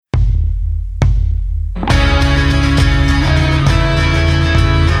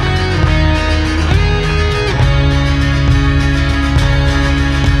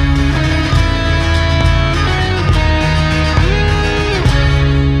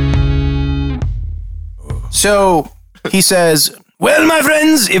So he says, well, my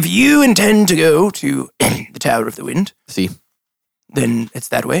friends, if you intend to go to the Tower of the Wind, then it's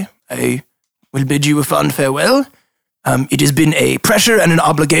that way. I will bid you a fond farewell. It has been a pressure and an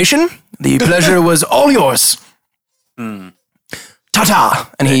obligation. The pleasure was all yours.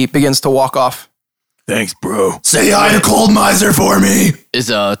 Ta-ta! And he begins to walk off. Thanks, bro. Say hi to Cold Miser for me. Is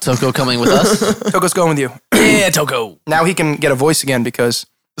Toko coming with us? Toko's going with you. Yeah, Toko. Now he can get a voice again because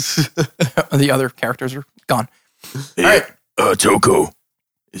the other characters are gone. Hey, all right. Toko.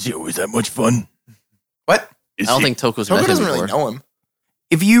 Is he always that much fun? What? I don't think Toko's met Toko him doesn't before. really know him.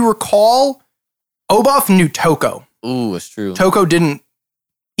 If you recall, Oboth knew Toko. Ooh, it's true. Toko didn't.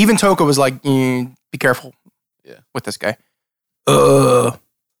 Even Toko was like, be careful with this guy. I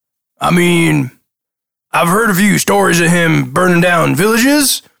mean, I've heard a few stories of him burning down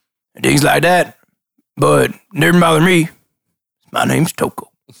villages and things like that, but never bother me. My name's Toko.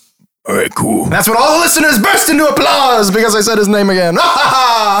 All right, cool. And that's when all the listeners burst into applause because I said his name again.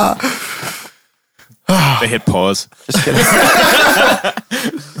 They hit pause. Just kidding.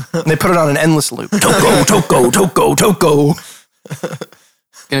 They put it on an endless loop. Toko, Toko, Toko, Toko.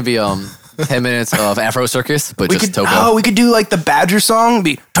 It's gonna be 10 minutes of Afro Circus, but just Toko. Oh, we could do like the Badger song.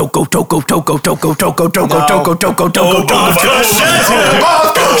 Be Toko, Toko, Toko, Toko, Toko, Toko, Toko, Toko, Toko, Toko,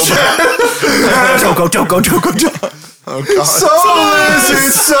 Toko, Toko, Toko, Toko. Oh, God.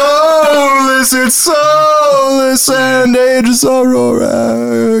 Soulless, and ages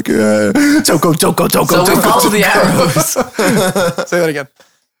aurora. Toko, Toko, Toko, So we follow the arrows. Say that again.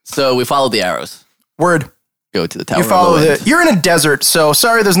 So we follow the arrows. Word. Go to the Tower You follow of the Wind. it. You're in a desert, so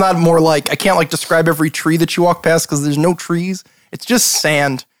sorry there's not more like, I can't like describe every tree that you walk past because there's no trees. It's just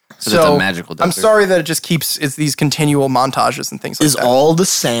sand. So it's a magical desert. I'm sorry that it just it's these continual montages and things like Is that. all the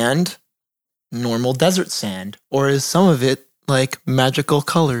sand normal desert sand, or is some of it like magical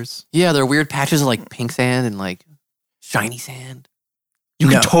colors? Yeah, there are weird patches of like pink sand and like shiny sand. You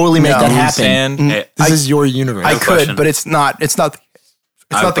No. can totally make No. that happen. Sand. Mm, This is your universe. I have a could, question. but it's not. It's not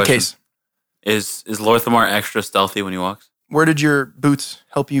have a the question. case. Is Lorthamar extra stealthy when he walks? Where did your boots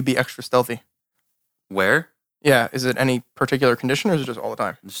help you be extra stealthy? Where? Yeah, is it any particular condition or is it just all the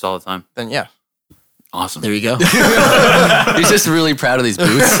time? Just all the time. Then yeah. Awesome. There you go. He's just really proud of these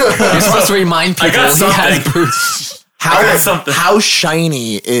boots. You're supposed to remind people got he has something. boots. I got something. How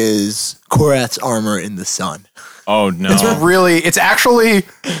shiny is Korath's armor in the sun? Oh no! It's actually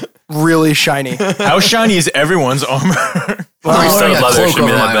really shiny. How shiny is everyone's armor? Pretty wearing stout a leather cloak shouldn't be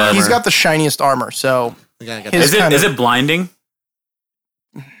over that my bad. He's got the shiniest armor, so his Is it blinding?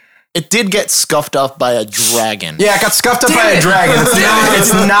 It did get scuffed up by a dragon. Yeah, it got scuffed up by a dragon.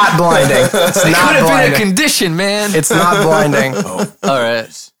 It's not blinding. It's Could not have been a blinding. condition, man. It's not blinding. All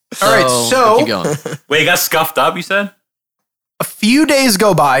right. All right, so- keep going. Wait, it got scuffed up, you said? A few days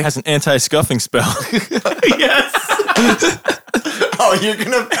go by. Has an anti-scuffing spell. Yes. Oh, you're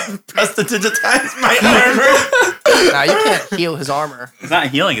gonna prestidigitize my armor? Now you can't heal his armor. It's not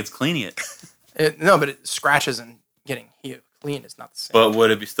healing, it's cleaning it. No, but it scratches and getting clean is not the same. But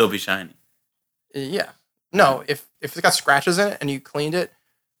would it still be shiny? Yeah. No, if it's got scratches in it and you cleaned it.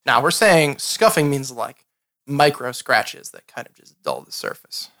 Now we're saying scuffing means like micro scratches that kind of just dull the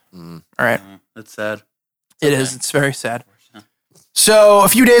surface. All right. That's sad. It is. It's very sad. So a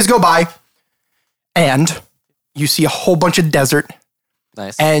few days go by and you see a whole bunch of desert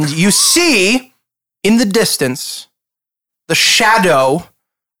Nice. and you see in the distance the shadow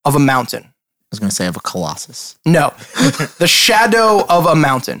of a mountain. I was gonna say of a colossus. No, the shadow of a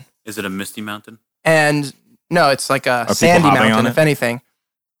mountain. Is it a misty mountain? And no, it's like a people sandy hopping mountain, on if anything.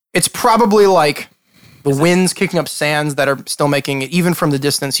 It's probably like the winds kicking up sands that are still making it, even from the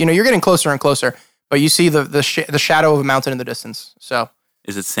distance. You know, you're getting closer and closer, but you see the shadow of a mountain in the distance. So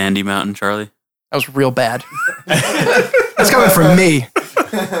Is it Sandy Mountain, Charlie? that was real bad. That's coming from me.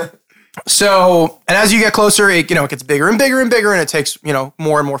 So, and as you get closer, it gets bigger and bigger and bigger, and it takes,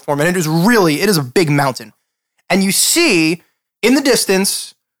 more and more form. And it is a big mountain. And you see in the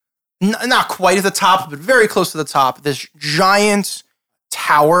distance, not quite at the top, but very close to the top, this giant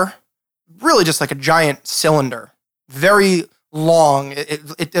tower, really just like a giant cylinder, very long.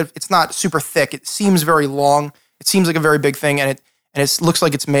 It's not super thick. It seems very long. It seems like a very big thing, and it looks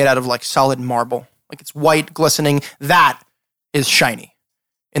like it's made out of like solid marble. Like it's white, glistening. That is shiny.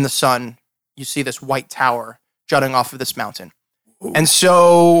 In the sun, you see this white tower jutting off of this mountain. And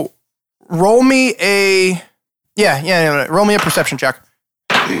so roll me a perception check.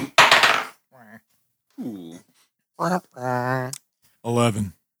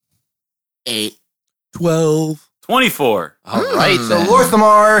 11. 8, 12. 24. All right. So then.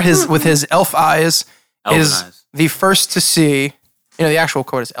 Lorthamar, with his elf eyes, Elven is eyes. the first to see. The actual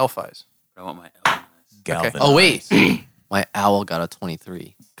quote is elf eyes. I want my elven eyes. Galvanized. Oh, wait. My owl got a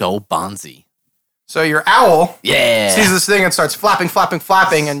 23. Go Bonzi. So your owl Yeah. sees this thing and starts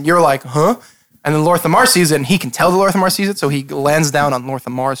flapping, and you're like, huh? And then Lorthamar sees it, and he can tell that Lorthamar sees it, so he lands down on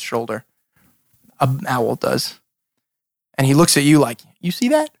Lorthamar's shoulder. An owl does. And he looks at you like, you see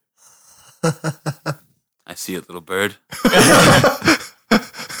that? I see it, little bird.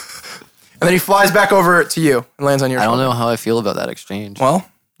 And then he flies back over to you and lands on your I shoulder. don't know how I feel about that exchange. Well,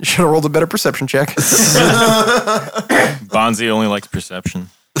 you should have rolled a better perception check. Bonzi only likes perception.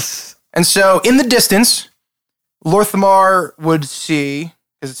 And so in the distance, Lorthamar would see,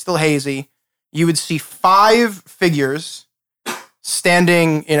 because it's still hazy, you would see 5 figures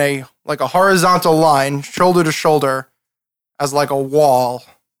standing in a horizontal line, shoulder to shoulder, as like a wall.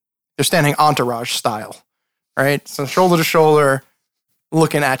 They're standing entourage style, right? So shoulder to shoulder,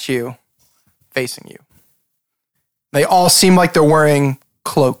 looking at you, facing you. They all seem like they're wearing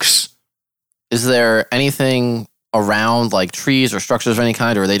cloaks. Is there anything around, like trees or structures of any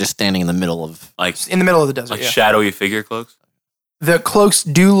kind, or are they just standing in the middle of... Like In the middle of the desert, yeah. shadowy figure cloaks. The cloaks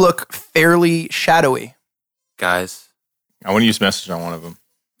do look fairly shadowy. Guys. I want to use message on one of them.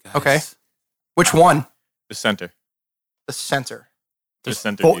 Guys. Okay. Which one? The center. The center. The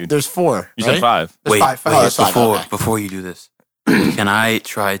center dude. There's 4. You right? said 5. There's Wait, five. wait, There's five. before you do this, can I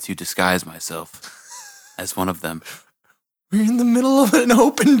try to disguise myself as one of them? We're in the middle of an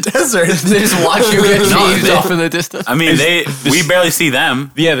open desert. They just watch you get No, changed they- off in the distance. I mean, we barely see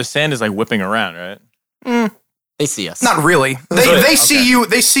them. Yeah, the sand is like whipping around, right? They see us. Not really. They see Okay. you.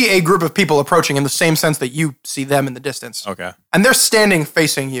 They see a group of people approaching in the same sense that you see them in the distance, Okay. and they're standing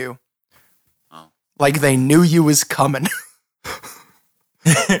facing you, Oh. like they knew you was coming.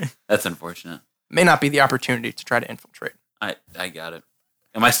 That's unfortunate. May not be the opportunity to try to infiltrate. I got it.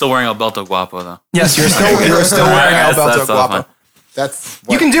 Am I still wearing El Belto Guapo though? Yes, you're still wearing El That's- Belto that's all Guapo. fine. That's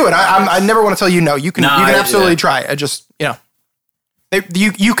You can do it. I never want to tell you no. You can. No, you can I- absolutely yeah. try. I just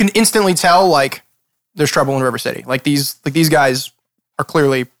you can instantly tell like there's trouble in River City. Like these guys are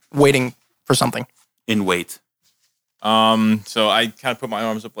clearly waiting for something. In wait. So I kind of put my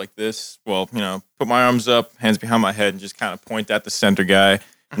arms up like this. Well, put my arms up, hands behind my head, and just kind of point at the center guy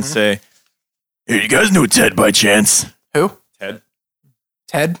and say, Hey, you guys know Ted by chance? Who? Ted.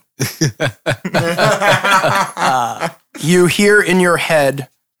 Ted? You hear in your head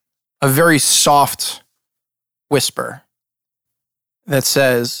a very soft whisper that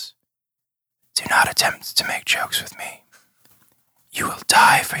says, "Do not attempt to make jokes with me. You will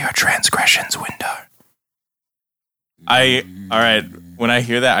die for your transgressions, Windar." All right. When I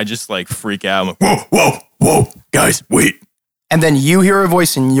hear that, I just like freak out. I'm like, Whoa, whoa, whoa. Guys, wait. And then you hear a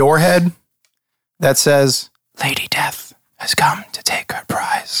voice in your head that says, "Lady Death has come to take her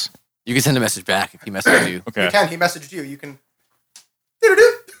prize." You can send a message back if he messages you. okay. You can. He messaged you. You can.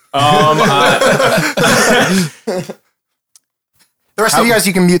 The rest of you guys,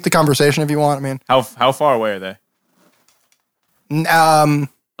 you can mute the conversation if you want. I mean, How far away are they? Let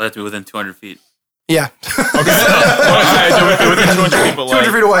it be within 200 feet. Yeah. Within 200 people.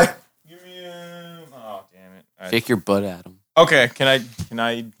 200 feet away. Oh, damn it. All right. Shake your butt at him. Okay, can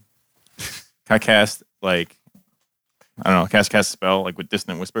I cast like I don't know, cast a spell like with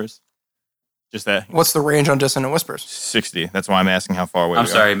dissonant whispers? Just that What's the range on Dissonant Whispers? 60. That's why I'm asking how far away I'm we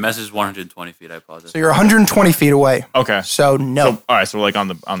sorry, message 120 feet. I apologize. So you're 120 feet away. are. Okay. So no. So, all right, so we're like on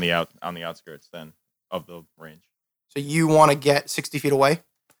the outskirts then of the range. So you want to get 60 feet away?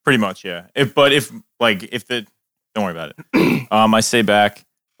 Pretty much, yeah. If don't worry about it. I say back,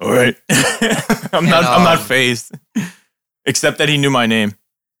 all right. I'm not phased. Except that he knew my name.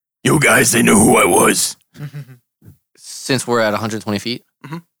 You guys, they knew who I was. Since we're at 120 feet,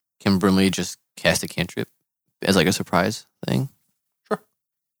 Mhm. can Brimley just cast a cantrip as like a surprise thing? Sure.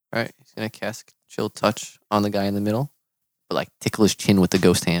 All right. He's going to cast Chill Touch on the guy in the middle, but like tickle his chin with the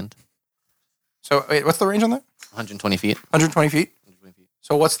ghost hand. So wait, what's the range on that? 120 feet. 120 feet. 120 feet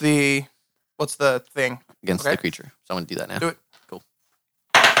So what's the thing? against Okay. the creature. So I'm going to do that now. Do it. Cool.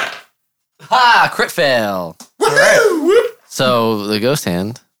 Ha! Crit fail. All right. So the ghost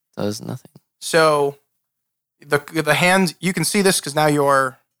hand does nothing. So the hand, you can see this because now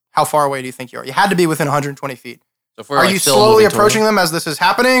you're, how far away do you think you are? You had to be within 120 feet. So if we're Are like you still slowly moving toward approaching them as this is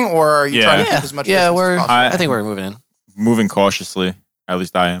happening, or are you Yeah. trying to Yeah, keep as much yeah, distance we're. as possible? I think we're moving in. Moving cautiously. At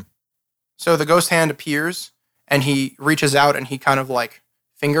least I am. So the ghost hand appears, and he reaches out, and he kind of like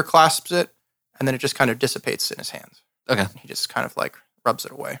finger clasps it, and then it just kind of dissipates in his hands. Okay. He just kind of like rubs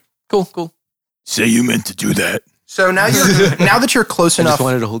it away. Cool. Say you meant to do that. So now now that you're close I enough just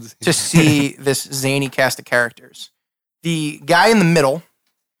wanted to hold his to see this zany cast of characters, the guy in the middle,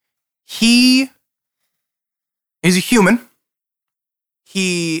 he is a human.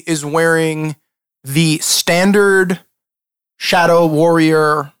 He is wearing the standard Shadow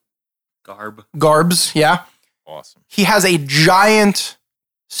Warrior garbs. Yeah. Awesome. He has a giant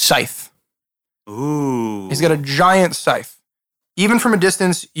scythe. Ooh. He's got a giant scythe. Even from a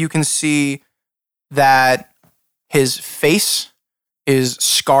distance, you can see that his face is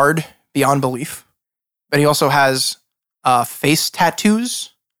scarred beyond belief. But he also has face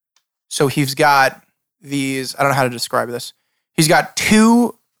tattoos. So he's got these, I don't know how to describe this. He's got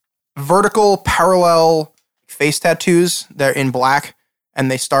 2 vertical parallel face tattoos. They're in black,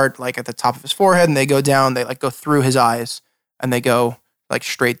 and they start like at the top of his forehead, and they go down, they like go through his eyes, and they go like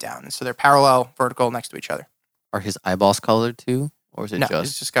straight down. And so they're parallel, vertical next to each other. Are his eyeballs colored too? Or is it No, just?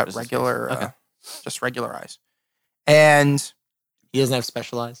 he's just got just his regular, face? Okay. just regular eyes. And He doesn't have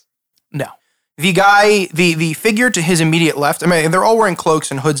special eyes. no. The guy, the figure to his immediate left, I mean, they're all wearing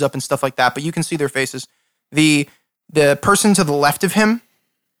cloaks and hoods up and stuff like that, but you can see their faces. The person to the left of him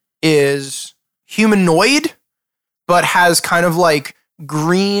is humanoid, but has kind of like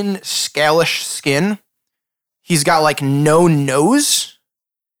green, scalish skin. He's got like no nose.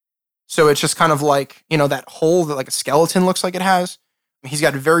 So it's just kind of like, you know, that hole that like a skeleton looks like it has. He's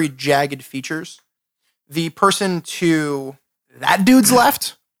got very jagged features. The person to that dude's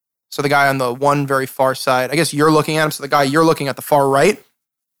left, so the guy on the one very far side, I guess you're looking at him, so the guy you're looking at the far right,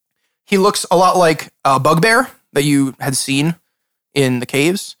 he looks a lot like a bugbear that you had seen in the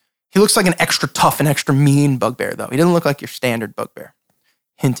caves. He looks like an extra tough and extra mean bugbear, though. He doesn't look like your standard bugbear.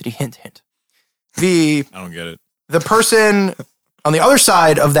 Hintity hint hint. I don't get it. The person on the other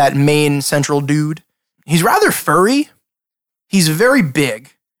side of that main central dude, he's rather furry. He's very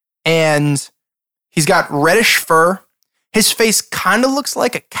big, and he's got reddish fur. His face kind of looks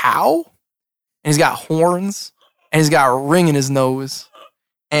like a cow, and he's got horns, and he's got a ring in his nose,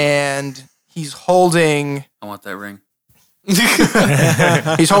 and he's holding I want that ring.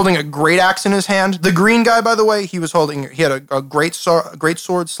 he's holding a great axe in his hand. The green guy, by the way, he had a great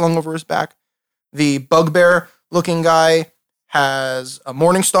sword slung over his back. The bugbear looking guy has a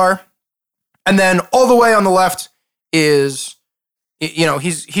morning star, and then all the way on the left is, you know,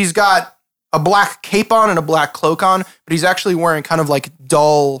 he's got a black cape on and a black cloak on, but he's actually wearing kind of like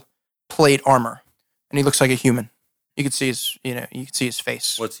dull plate armor, and he looks like a human. You can see his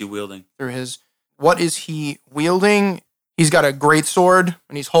face. What's he wielding? Through his, what is he wielding? He's got a great sword,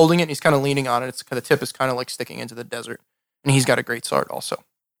 and he's holding it, and he's kind of leaning on it. The tip is kind of like sticking into the desert, and he's got a great sword also.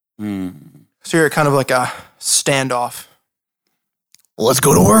 So you're kind of like a standoff. Let's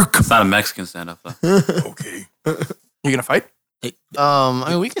go to work. It's not a Mexican standoff though. Okay. You gonna fight? I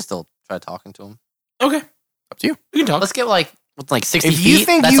mean, we can still try talking to him. Okay. Up to you. We can talk. Let's get like 60 If feet. you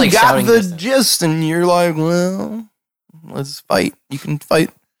think that's you like got shouting the distance. gist and you're like, well, let's fight, you can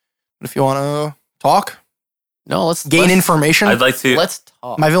fight. But if you want to talk, No, let's gain information, I'd like to. Let's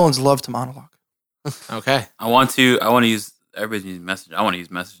talk. my villains love to monologue. Okay. I want to use. Everybody's using message. I want to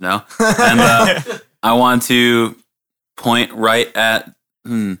use message now, and I want to point right at.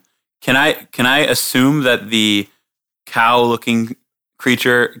 Can I assume that the cow-looking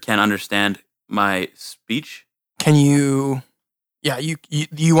creature can understand my speech? Can you? Yeah,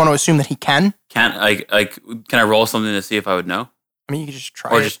 you want to assume that he can? Can I roll something to see if I would know, I mean, you can just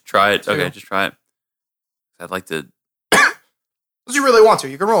try or it. just try it? too. Okay, just try it. I'd like to. If you really want to,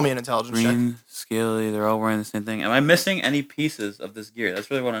 you can roll me an intelligence check. Green, scaly. They're all wearing the same thing. Am I missing any pieces of this gear? That's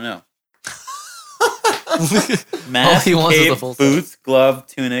really what I know. Mask, he wants is the cape, full set. boots, glove,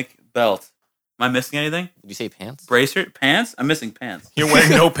 tunic, belt. Am I missing anything? Did you say pants? Bracer, pants? I'm missing pants. You're wearing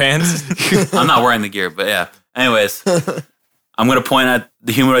no pants. I'm not wearing the gear, but yeah. Anyways, I'm gonna point at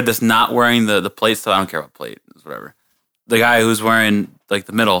the humanoid that's not wearing the plate. So I don't care about plate. It's whatever. The guy who's wearing like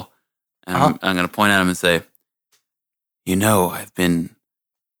the middle, and I'm gonna point at him and say, "You know, I've been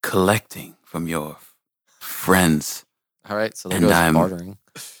collecting from your friends, All right, so there And goes I'm- bartering.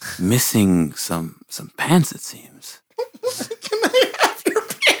 missing some pants. It seems." Can I have your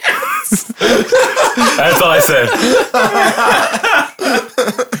pants? That's all I said.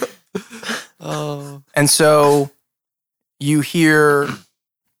 Oh, And so you hear,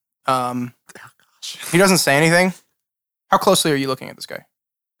 he doesn't say anything. How closely are you looking at this guy? 'Cause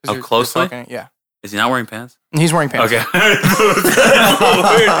How you're closely? talking- yeah. Is he not wearing pants? He's wearing pants. Okay. He's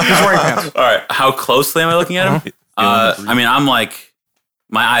wearing pants. All right. How closely am I looking at him? I mean, I'm like,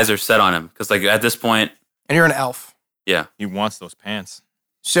 my eyes are set on him because, like, at this point, And you're an elf. yeah. He wants those pants.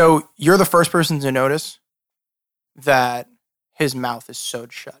 So you're the first person to notice that his mouth is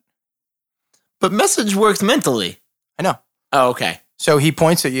sewed shut. But message works mentally. I know. Oh, okay. So he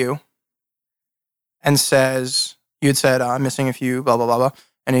points at you and says, you had said, I'm missing a few, blah, blah, blah, blah.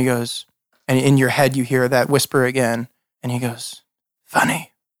 And he goes, and in your head you hear that whisper again. And he goes,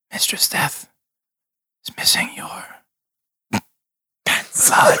 funny, Mistress Death. is missing your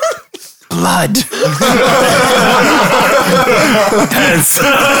blood. Blood.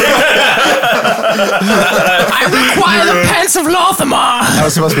 I require the pence of Lothamar. That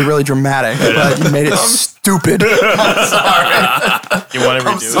was supposed to be really dramatic, but you made it stupid. You want to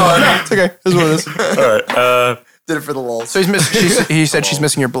redo it? It's okay. This is what it is. All right. Did it for the lulz. So he said she's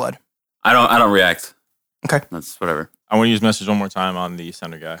missing your blood. I don't react. Okay. That's whatever. I want to use message one more time on the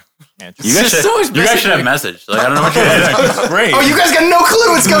center guy. You guys should have message. Like I don't know what you're doing. Great. Oh, you guys got no clue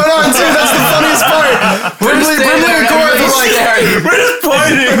what's going on, too. That's the funniest part. Brimley and Cora are like, We're just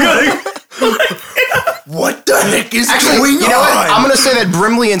pointing. What the heck is actually, going you know on? what? I'm going to say that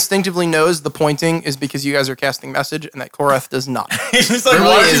Brimley instinctively knows the pointing is because you guys are casting message and that Korath does not. He's just like,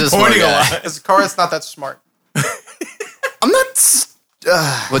 Brimley why is is a he smart pointing a guy. lot? Because Korath's not that smart. I'm not.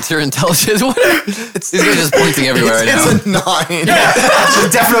 What's your intelligence? These guys are just pointing everywhere right now. It's a 9.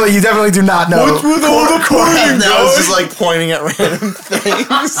 You definitely do not know. With all the pointing, That was just like pointing at random things.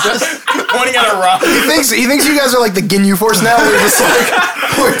 pointing at a rock. He thinks you guys are like the Ginyu Force now. They're just like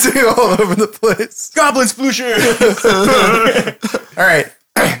pointing all over the place. Goblin sploosher. All right.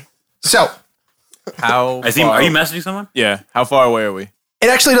 So How? I see. Are you messaging someone? Yeah. How far away are we? it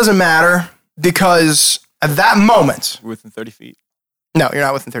actually doesn't matter because at that moment, We're within 30 feet. no, you're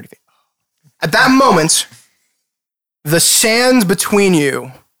not within 30 feet. At that moment, the sand between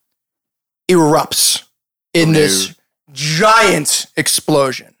you erupts in this giant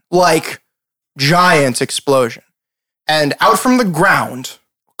explosion. Like, giant explosion. And out from the ground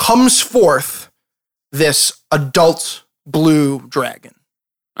comes forth this adult blue dragon.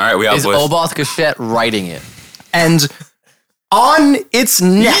 All right, we out, Is boys. Oboth Cachette writing it? And on its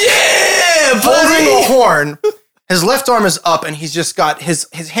neck, holding a horn, his left arm is up and he's just got his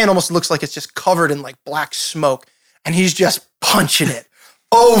hand almost looks like it's just covered in like black smoke. And he's just punching it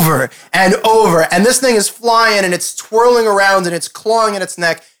over and over. And this thing is flying and it's twirling around and it's clawing at its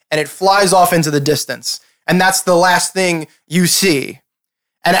neck and it flies off into the distance. And that's the last thing you see.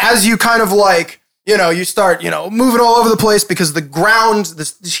 And as you kind of like, you start, moving all over the place because the ground,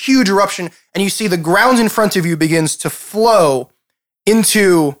 this huge eruption, and you see the ground in front of you begins to flow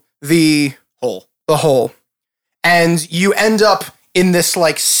into the Hole. And you end up in this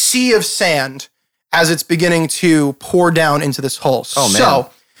like sea of sand as it's beginning to pour down into this hole. Oh, man.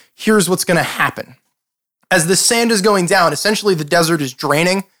 So here's what's going to happen. As the sand is going down, essentially the desert is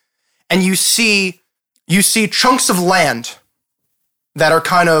draining, and you see chunks of land that are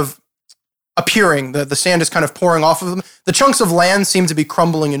kind of appearing. The sand is kind of pouring off of them. The chunks of land seem to be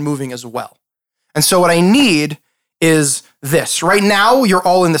crumbling and moving as well. And so what I need is this. Right now, you're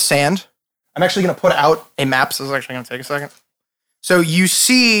all in the sand. I'm actually going to put out a map, so this is actually going to take a second. So you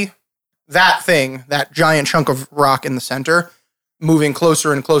see that thing, that giant chunk of rock in the center, moving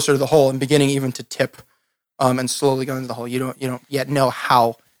closer and closer to the hole and beginning even to tip and slowly go into the hole. You don't yet know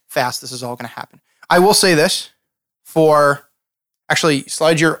how fast this is all going to happen. I will say this actually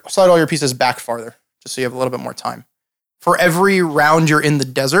slide all your pieces back farther just so you have a little bit more time. For every round you're in the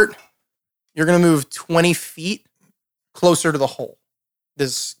desert, you're going to move 20 feet closer to the hole.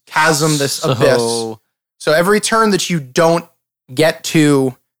 This chasm, this abyss. So every turn that you don't get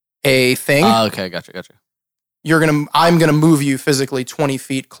to a thing, Okay, gotcha. I'm gonna move you physically 20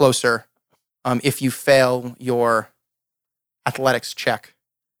 feet closer. If you fail your athletics check,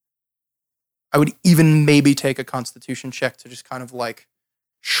 I would even maybe take a constitution check to just kind of like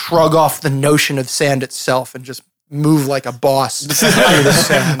shrug off the notion of sand itself and just move like a boss. Under the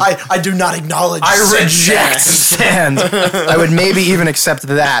sand. I do not acknowledge. I reject sand. I would maybe even accept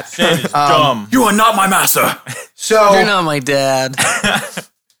that. Sand is dumb. You are not my master. So, You're not my dad.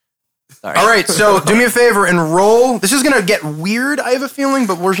 Sorry. all right. So do me a favor and roll. This is gonna get weird. I have a feeling,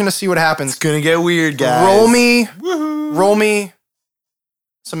 but we're gonna see what happens. It's gonna get weird, guys. Roll me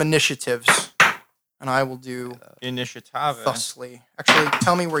some initiatives, and I will do Initiative. thusly. Actually,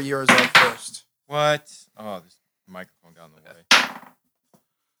 tell me where yours are first. What? Oh, this microphone got in the way.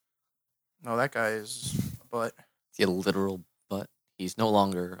 No, that guy is a butt. He had a literal butt. He's no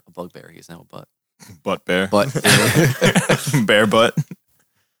longer a bugbear. He's now a butt. Butt bear. Butt. Bear butt.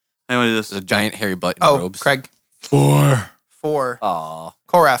 Anyway, There's a giant hairy butt in Oh, robes. Craig. 4. 4. Aw.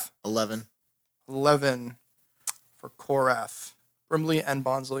 Korath. 11. 11 for Korath. Brimley and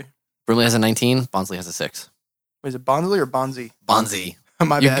Bonsley. Brimley has a 19. Bonsley has a 6. Wait, is it Bonsley or Bonzi? Bonzi.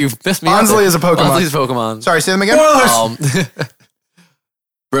 My bad. You've missed me up Bonsley there. is a Pokemon. Bonsley's a Pokemon. Sorry, say them again.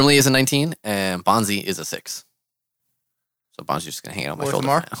 Brimley is a 19 and Bonzi is a 6. So Bonzi's just going to hang out on my shoulder.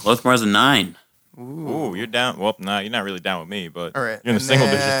 Lorthamar? for now. Lothmar's a 9. Ooh, you're down. Well, nah, you're not really down with me, but All right. you're in the and single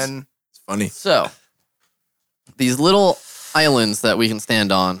digits. then Funny. So, these little islands that we can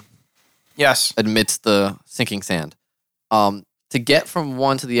stand on Yes. amidst the sinking sand. To get from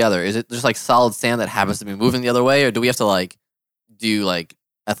one to the other, is it just like solid sand that happens to be moving the other way, or do we have to like do like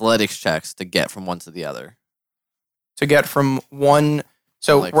athletics checks to get from one to the other? To get from one,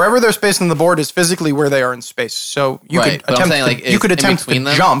 so Like- wherever they're spaced on the board is physically where they are in space. So you Right, could but I'm attempt. saying, like, you could in attempt to between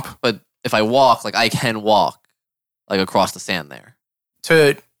them? jump But if I walk, like I can walk like across the sand there.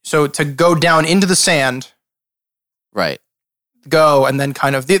 to go down into the sand, Right. go and then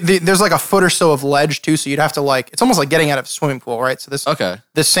kind of there's like a foot or so of ledge too. So you'd have to like it's almost like getting out of a swimming pool, right? So Okay.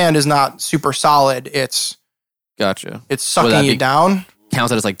 this sand is not super solid. It's Gotcha. sucking that you be- down.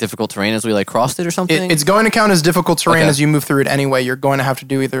 Counted as like difficult terrain as we like crossed it or something? It's going to count as difficult terrain Okay. as you move through it anyway. You're going to have to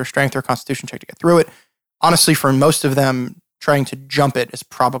do either a strength or a constitution check to get through it. Honestly, for most of them, trying to jump it is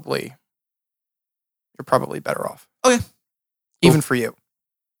probably you're probably better off. Okay. Even for you.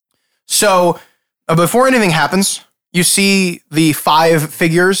 So before anything happens, you see the 5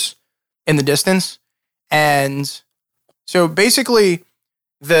 figures in the distance, and so basically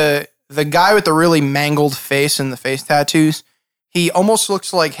the guy with the really mangled face and the face tattoos, he almost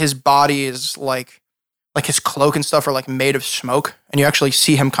looks like his body is like his cloak and stuff are like made of smoke, and you actually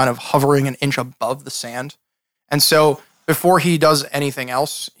see him kind of hovering an inch above the sand. And so before he does anything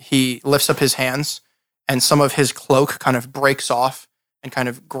else, he lifts up his hands, and some of his cloak kind of breaks off and kind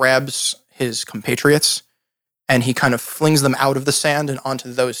of grabs his compatriots, and he kind of flings them out of the sand and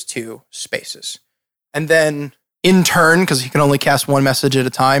onto those 2 spaces. And then in turn, because he can only cast one message at a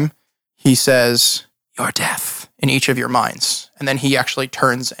time, he says, "Your death," in each of your minds. And then he actually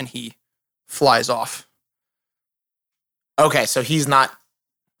turns and he flies off. Okay, so he's not.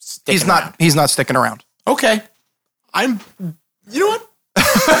 He's not sticking around. Okay, I'm. You know what?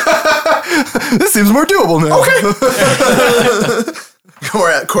 This seems more doable now. Okay.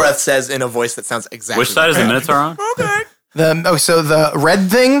 Korath says in a voice that sounds exactly. Which side is the Minotaur on? So the red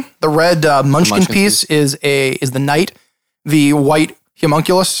thing, the red munchkin Munchkin piece is the knight. The white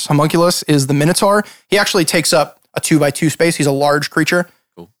homunculus is the minotaur. He actually takes up a 2x2 space. He's a large creature.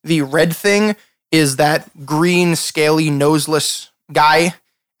 Cool. The red thing is that green, scaly, noseless guy,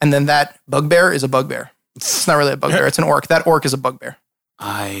 and then that bugbear is a bugbear. It's not really a bugbear. It's an orc. That orc is a bugbear.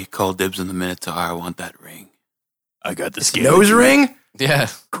 I call dibs on the Minotaur. I want that ring. I got the skin. Nose ring. Yeah.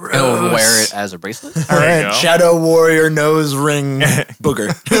 Gross. And wear it as a bracelet? All There you right. go. Shadow Warrior nose ring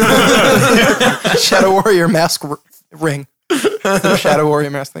booger. Shadow Warrior mask ring. The Shadow Warrior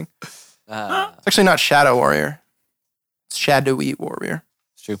mask thing. It's actually not Shadow Warrior. It's Shadowy Warrior.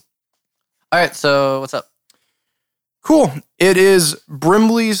 It's true. All right, so what's up? Cool. It is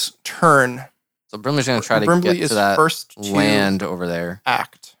Brimley's turn. So Brimley's going to try to Brimley get is to that first to land over there.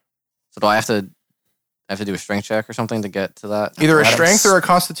 act. So do I have to do a strength check or something to get to that? Either a Athletics. strength or a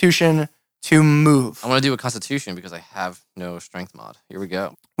constitution to move. I'm going to do a constitution because I have no strength mod. Here we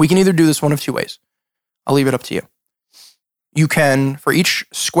go. We can either do this one of 2 ways. I'll leave it up to you. You can, for each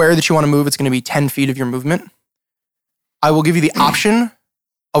square that you want to move, it's going to be 10 feet of your movement. I will give you the option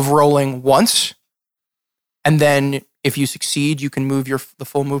of rolling once, and then if you succeed, you can move the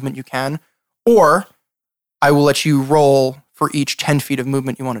full movement you can, or I will let you roll for each 10 feet of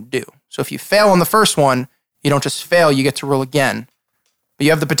movement you want to do. So if you fail on the first one, you don't just fail, you get to roll again. But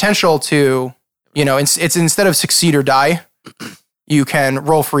you have the potential to, it's instead of succeed or die, you can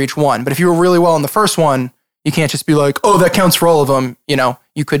roll for each one. But if you were really well on the first one, you can't just be like, oh, that counts for all of them.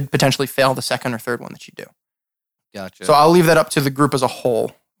 You could potentially fail the second or third one that you do. Gotcha. So I'll leave that up to the group as a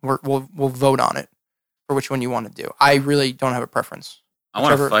whole. We'll vote on it for which one you want to do. I really don't have a preference. I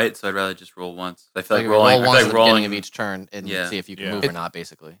want to Whichever- fight, so I'd rather just roll once. I feel like like rolling. roll once I at feel the like beginning of rolling. each turn and Yeah. see if you can Yeah. move or not,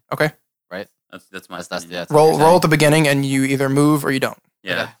 basically. Okay. That's my. That's opinion. what you're Roll saying. at the beginning and you either move or you don't.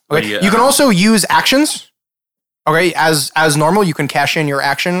 Yeah. Okay. What Okay. do You can also use actions. Okay. As normal, you can cash in your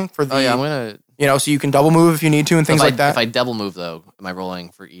action for the, Oh, yeah, I'm going to... so you can double move if you need to and things like that. If I double move, though, am I rolling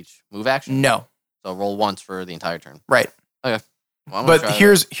for each move action? No. So roll once for the entire turn. Right. Well, I'm gonna But try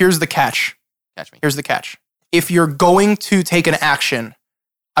here's the catch. to catch me. Here's the catch. If you're going to take an action,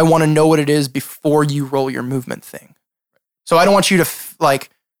 I want to know what it is before you roll your movement thing. So I don't want you to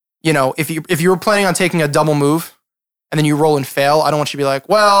if you were planning on taking a double move and then you roll and fail, I don't want you to be like,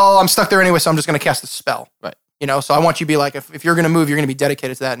 well, I'm stuck there anyway, so I'm just going to cast a spell. Right. So I want you to be like, if you're going to move, you're going to be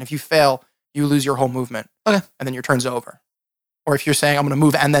dedicated to that. And if you fail, you lose your whole movement. Okay. And then your turn's over. Or if you're saying I'm going to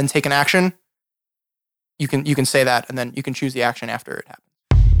move and then take an action, you can say that and then you can choose the action after it happens.